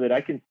 Steve, so that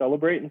I can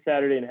celebrate on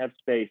Saturday and have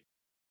space.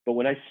 But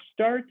when I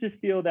start to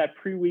feel that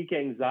pre-week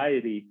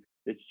anxiety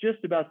that's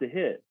just about to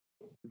hit,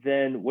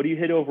 then what do you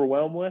hit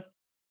overwhelm with?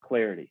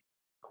 Clarity.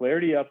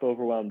 Clarity up,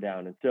 overwhelm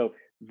down. And so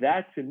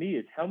that to me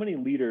is how many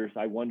leaders,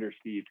 I wonder,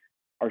 Steve,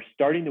 are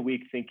starting the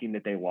week thinking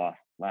that they lost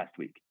last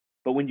week.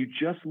 But when you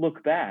just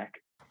look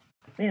back,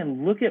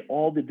 man, look at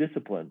all the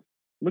disciplines.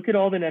 Look at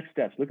all the next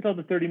steps. Look at all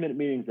the 30-minute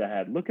meetings I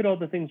had. Look at all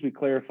the things we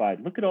clarified.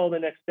 Look at all the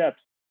next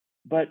steps.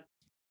 But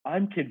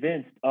I'm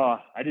convinced,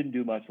 I didn't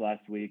do much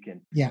last week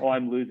and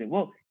I'm losing.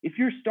 Well, if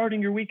you're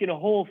starting your week in a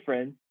hole,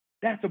 friend,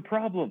 that's a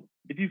problem.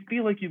 If you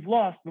feel like you've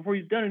lost before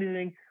you've done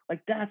anything,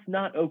 like that's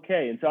not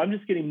okay. And so I'm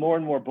just getting more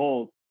and more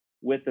bold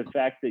with the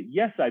fact that,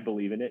 yes, I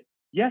believe in it.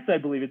 Yes, I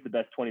believe it's the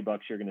best $20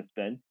 you're going to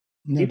spend.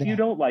 No doubt. You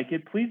don't like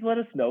it, please let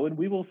us know and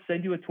we will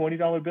send you a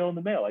 $20 bill in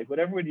the mail, like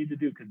whatever we need to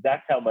do, because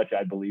that's how much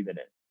I believe in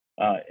it.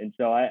 And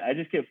so I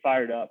just get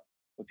fired up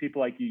with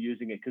people like you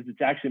using it because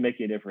it's actually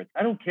making a difference.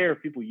 I don't care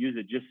if people use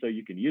it just so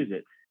you can use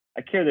it.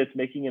 I care that it's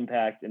making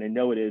impact, and I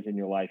know it is in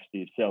your life,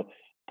 Steve. So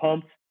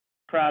pumped,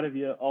 proud of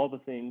you, all the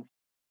things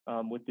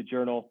with the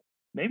journal.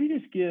 Maybe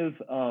just give,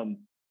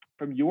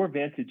 from your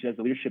vantage as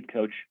a leadership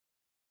coach,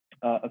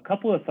 a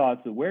couple of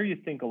thoughts of where you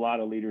think a lot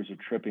of leaders are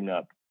tripping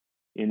up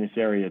in this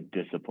area of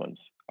disciplines.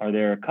 Are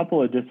there a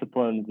couple of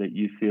disciplines that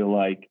you feel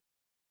like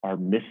are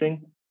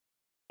missing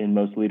in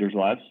most leaders'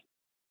 lives?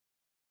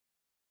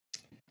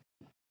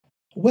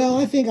 Well,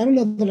 I don't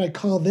know that I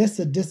call this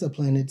a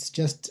discipline. It's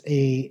just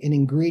an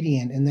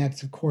ingredient, and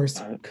that's of course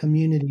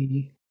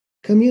community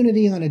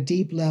on a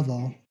deep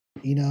level.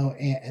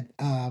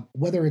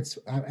 Whether it's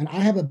and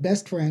I have a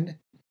best friend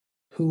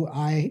who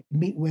I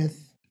meet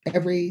with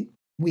every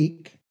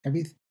week,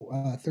 every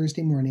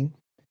Thursday morning.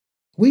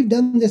 We've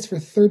done this for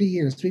 30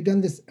 years. We've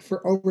done this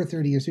for over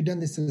 30 years. We've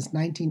done this since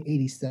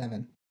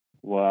 1987.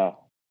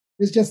 Wow.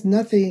 There's just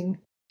nothing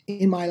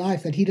in my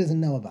life that he doesn't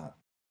know about.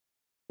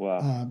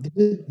 Wow. The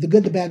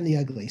good, the bad, and the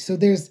ugly. So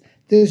there's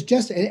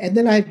just, and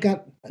then I've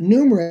got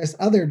numerous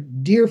other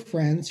dear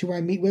friends who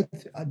I meet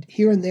with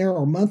here and there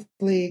or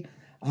monthly.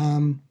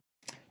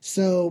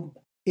 So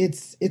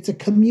it's a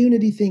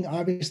community thing,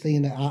 obviously,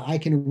 and I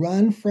can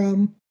run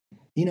from,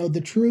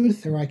 the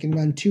truth, or I can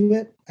run to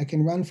it. I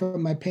can run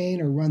from my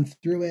pain or run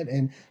through it.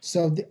 And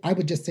so I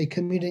would just say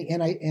community,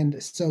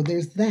 and so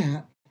there's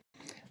that.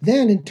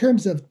 Then in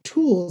terms of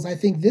tools, I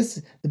think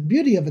the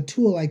beauty of a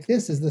tool like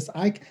this is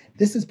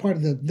this is part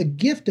of the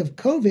gift of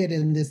COVID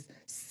in this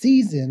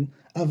season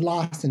of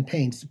loss and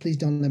pain. So please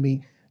don't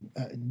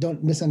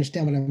don't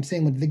misunderstand what I'm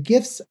saying. The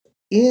gifts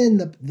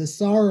in the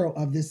sorrow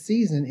of this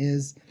season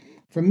is,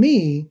 for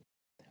me,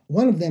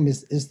 one of them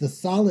is the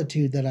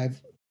solitude that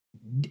I've,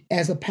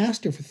 as a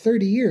pastor for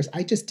 30 years,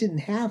 I just didn't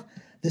have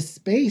the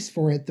space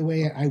for it the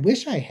way I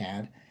wish I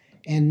had.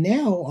 And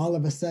now all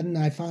of a sudden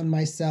I found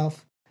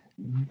myself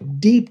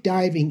deep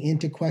diving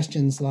into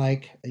questions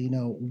like,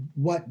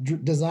 what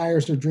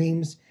desires or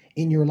dreams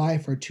in your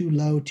life are too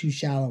low, too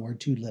shallow, or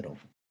too little.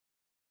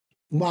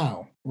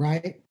 Wow,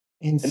 right?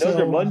 And And so, those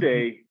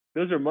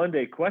are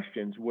Monday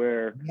questions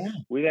where yeah,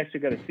 we've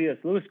actually got a C.S.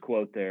 Lewis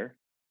quote there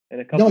and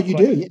a no, couple you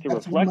do. questions Yeah, to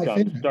that's one of reflect my on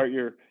to favorites. start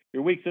your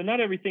week. So not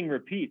everything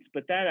repeats,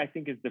 but that I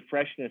think is the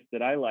freshness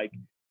that I like.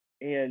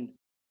 And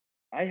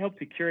I help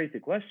to curate the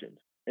questions,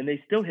 and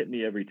they still hit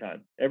me every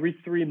time. Every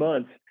 3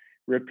 months,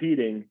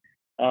 repeating.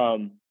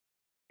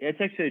 It's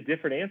actually a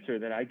different answer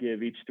that I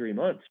give each 3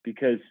 months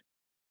because,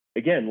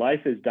 again,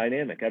 life is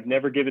dynamic. I've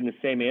never given the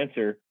same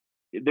answer.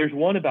 There's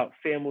one about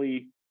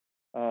family,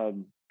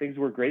 things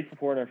we're grateful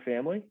for in our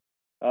family,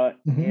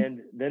 Hmm.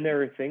 and then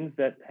there are things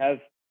that have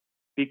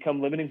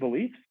become limiting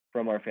beliefs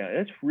from our family.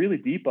 That's really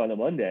deep on a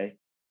Monday,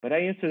 but I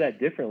answer that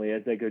differently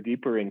as I go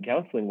deeper in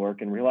counseling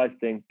work and realize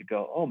things to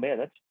go, oh man,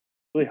 that's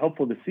really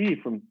helpful to see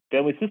from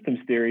family systems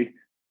theory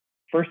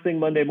first thing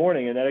Monday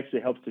morning. And that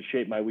actually helps to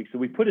shape my week. So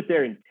we put it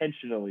there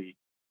intentionally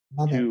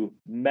Love it. to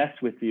mess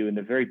with you in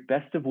the very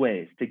best of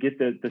ways to get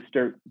the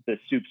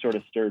soup sort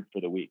of stirred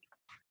for the week.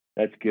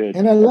 That's good.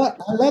 And I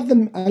love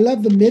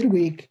the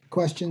midweek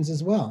questions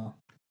as well.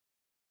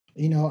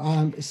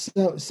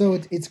 So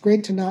it's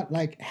great to not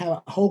like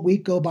have a whole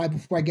week go by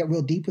before I get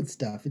real deep with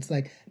stuff. It's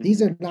like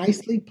these Mhm. are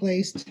nicely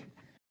placed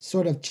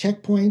sort of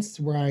checkpoints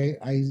where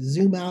I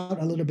zoom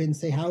out a little bit and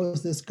say, how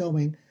is this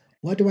going?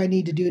 What do I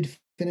need to do to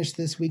finish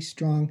this week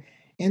strong?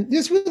 And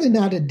this really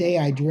not a day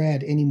I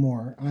dread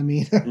anymore. I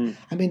mean, Mm.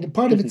 I mean,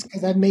 part of it's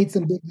because I've made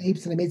some big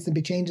leaps and I made some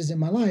big changes in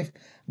my life.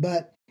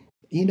 But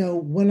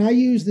when I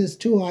use this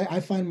tool, I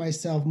find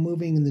myself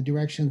moving in the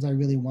directions I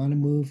really want to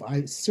move.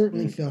 I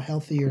certainly Mm. feel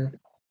healthier,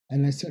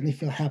 and I certainly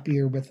feel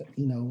happier with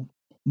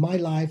my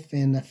life,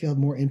 and I feel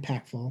more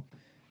impactful.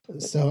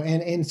 So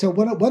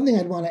one thing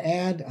I'd want to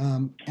add,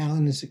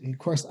 Alan, is of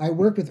course I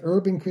work with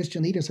urban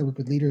Christian leaders. I work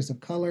with leaders of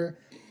color.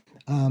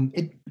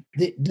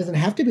 It doesn't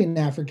have to be an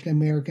African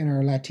American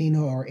or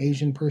Latino or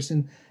Asian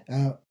person,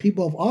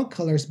 people of all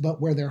colors, but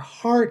where their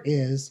heart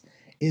is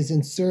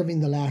in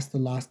serving the last, the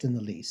lost, and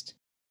the least.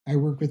 I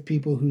work with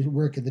people who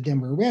work at the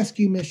Denver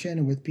Rescue Mission,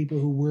 and with people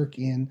who work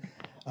in,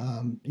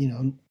 um, you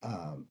know,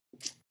 um,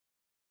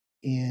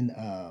 in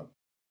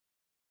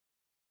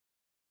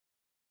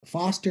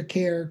foster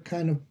care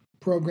kind of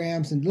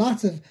programs, and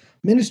lots of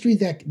ministry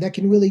that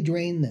can really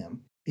drain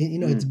them.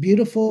 It's Mm.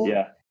 beautiful,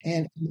 Yeah.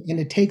 and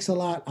it takes a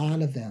lot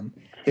out of them.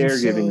 And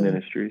Caregiving so,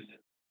 ministries.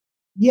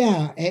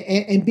 yeah,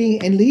 and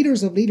being and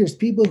leaders of leaders,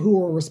 people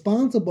who are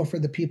responsible for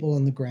the people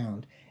on the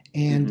ground.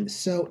 And Hmm.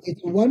 so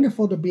it's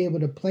wonderful to be able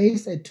to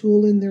place a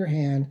tool in their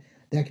hand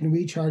that can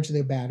recharge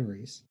their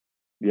batteries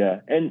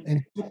Yeah. And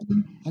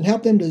and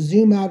help them to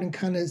zoom out and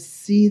kind of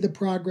see the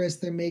progress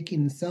they're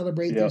making and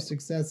celebrate their yeah,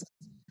 successes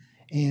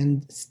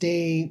and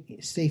stay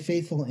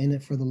faithful in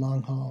it for the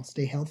long haul,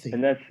 stay and healthy.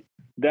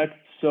 that's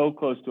so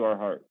close to our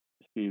heart,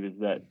 Steve, is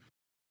that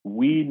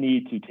we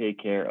need to take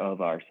care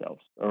of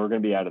ourselves or we're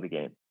going to be out of the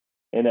game.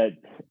 And that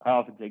I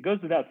often say goes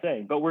without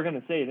saying, but we're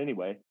going to say it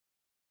anyway.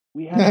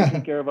 We have to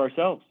take care of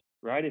ourselves,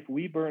 right? If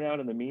we burn out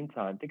in the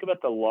meantime, think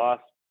about the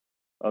loss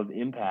of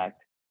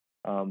impact.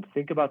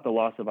 Think about the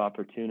loss of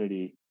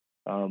opportunity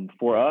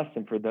for us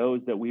and for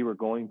those that we were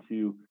going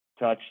to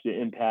touch, to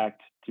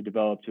impact, to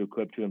develop, to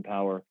equip, to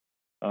empower.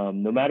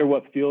 No matter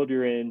what field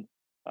you're in,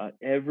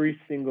 every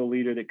single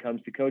leader that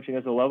comes to coaching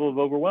has a level of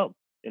overwhelm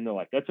in their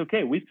life. That's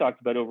okay. We've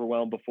talked about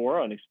overwhelm before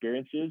on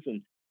experiences,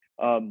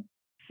 and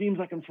seems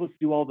like I'm supposed to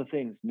do all the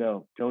things.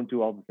 No, don't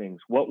do all the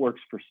things. What works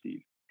for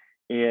Steve?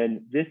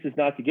 And this is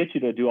not to get you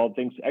to do all the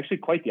things, actually,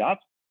 quite the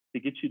opposite, to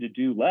get you to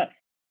do less.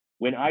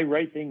 When I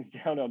write things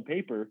down on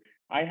paper,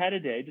 I had a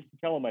day, just to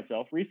tell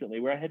myself recently,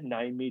 where I had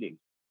 9 meetings.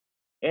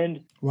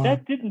 And Wow.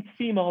 that didn't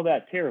seem all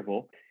that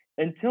terrible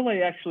until I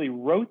actually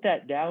wrote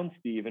that down,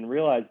 Steve, and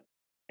realized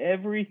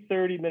every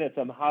 30 minutes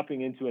I'm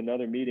hopping into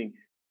another meeting.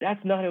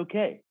 That's not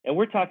okay. And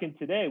we're talking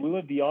today, we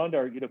went beyond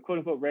our, quote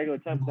unquote, regular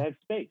time because I have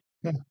space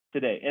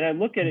today. And I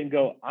look at it and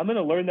go, I'm going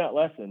to learn that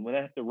lesson when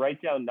I have to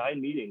write down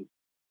 9 meetings.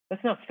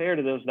 That's not fair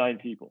to those 9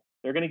 people.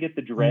 They're going to get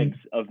the dregs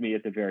of me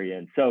at the very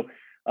end. So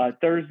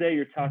Thursday,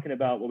 you're talking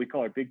about what we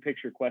call our big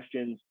picture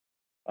questions.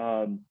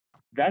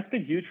 That's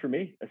been huge for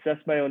me. Assess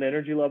my own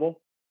energy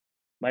level,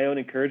 my own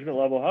encouragement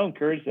level. How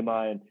encouraged am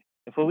I? And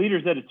if a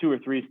leader's at a 2 or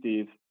 3,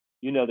 Steve,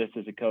 you know this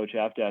as a coach,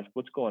 I have to ask,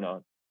 what's going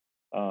on?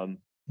 Um,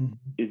 Mhm.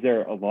 is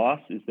there a loss?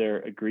 Is there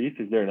a grief?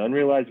 Is there an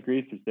unrealized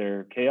grief? Is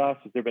there chaos?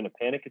 Has there been a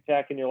panic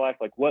attack in your life?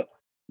 Like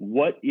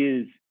what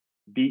is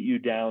beat you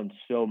down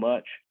so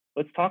much?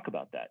 Let's talk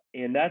about that.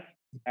 And that's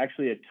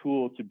actually a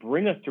tool to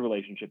bring us to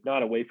relationship,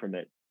 not away from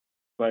it.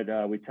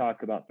 But we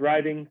talk about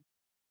thriving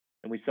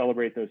and we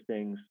celebrate those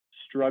things.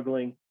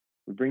 Struggling,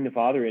 we bring the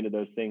Father into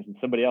those things, and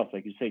somebody else,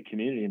 like you say,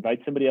 community,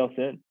 invite somebody else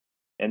in.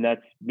 And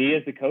that's me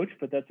as the coach,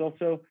 but that's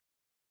also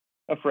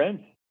a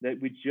friend that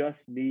we just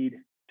need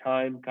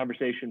time,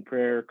 conversation,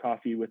 prayer,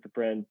 coffee with a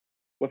friend.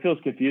 What feels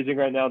confusing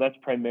right now, that's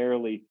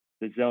primarily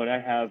the zone I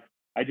have.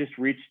 I just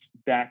reached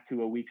back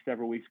to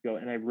several weeks ago,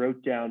 and I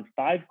wrote down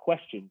 5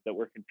 questions that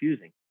were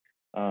confusing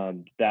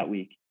that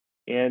week.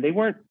 And they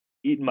weren't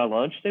eating my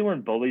lunch. They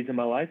weren't bullies in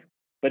my life.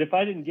 But if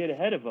I didn't get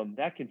ahead of them,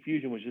 that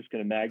confusion was just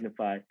going to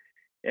magnify.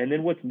 And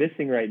then what's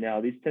missing right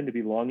now, these tend to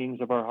be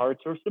longings of our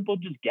hearts or simple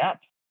just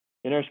gaps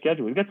in our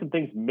schedule. We've got some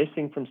things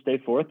missing from Stay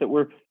Forth that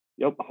we're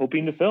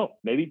hoping to fill.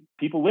 Maybe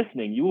people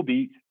listening, you will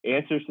be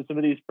answers to some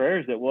of these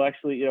prayers that will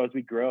actually, as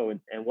we grow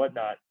and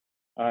whatnot.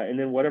 And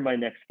then what are my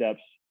next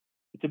steps?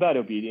 It's about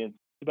obedience.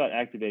 It's about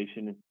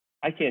activation.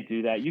 I can't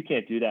do that. You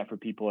can't do that for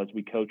people as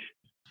we coach.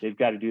 They've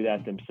got to do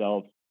that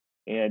themselves.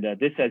 And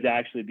this has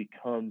actually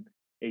become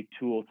a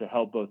tool to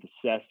help both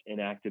assess and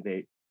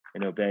activate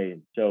and obey.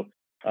 And so,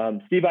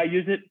 Steve, I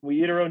use it.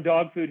 We eat our own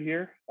dog food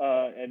here,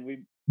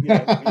 and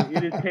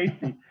it is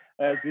tasty,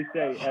 as we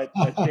say at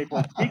Stay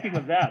Forth. Speaking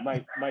of that,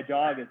 my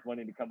dog is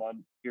wanting to come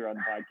on here on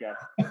the podcast.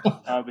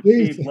 But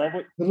Steve, love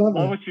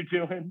what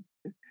you're doing.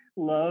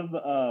 Love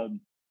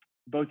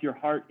both your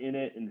heart in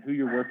it and who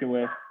you're working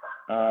with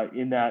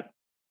in that.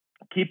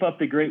 Keep up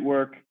the great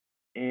work.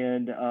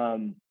 And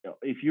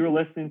if you're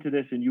listening to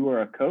this and you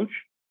are a coach,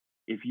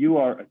 if you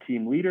are a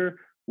team leader,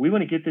 we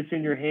want to get this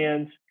in your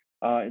hands.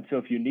 And so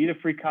if you need a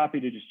free copy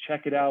to just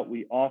check it out,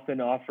 we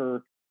often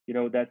offer,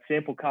 that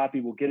sample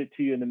copy. We'll get it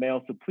to you in the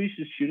mail. So please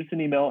just shoot us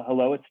an email,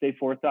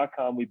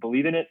 hello@stayforth.com. We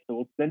believe in it, so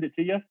we'll send it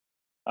to you.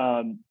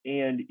 And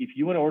if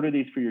you want to order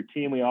these for your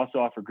team, we also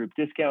offer group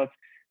discounts.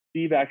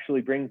 Steve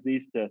actually brings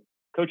these to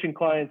coaching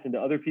clients and to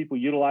other people,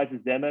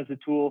 utilizes them as a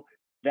tool.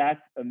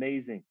 That's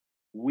amazing.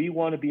 We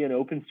want to be an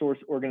open source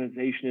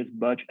organization as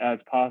much as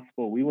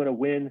possible. We want to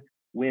win.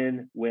 We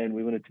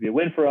want it to be a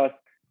win for us,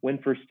 win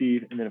for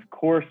Steve. And then, of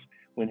course,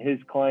 when his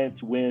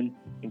clients win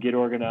and get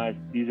organized,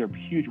 these are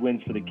huge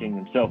wins for the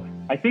kingdom. So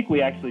I think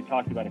we actually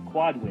talked about a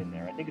quad win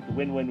there. I think it's a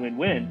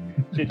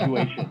win-win-win-win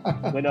situation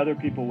when other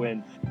people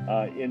win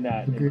in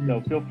that. And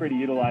so feel free to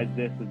utilize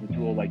this as a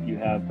tool like you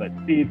have. But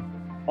Steve,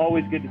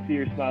 always good to see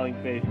your smiling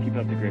face. Keep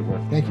up the great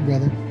work. Thank you,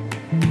 brother.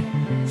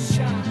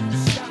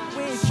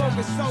 We ain't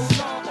focused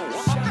so long.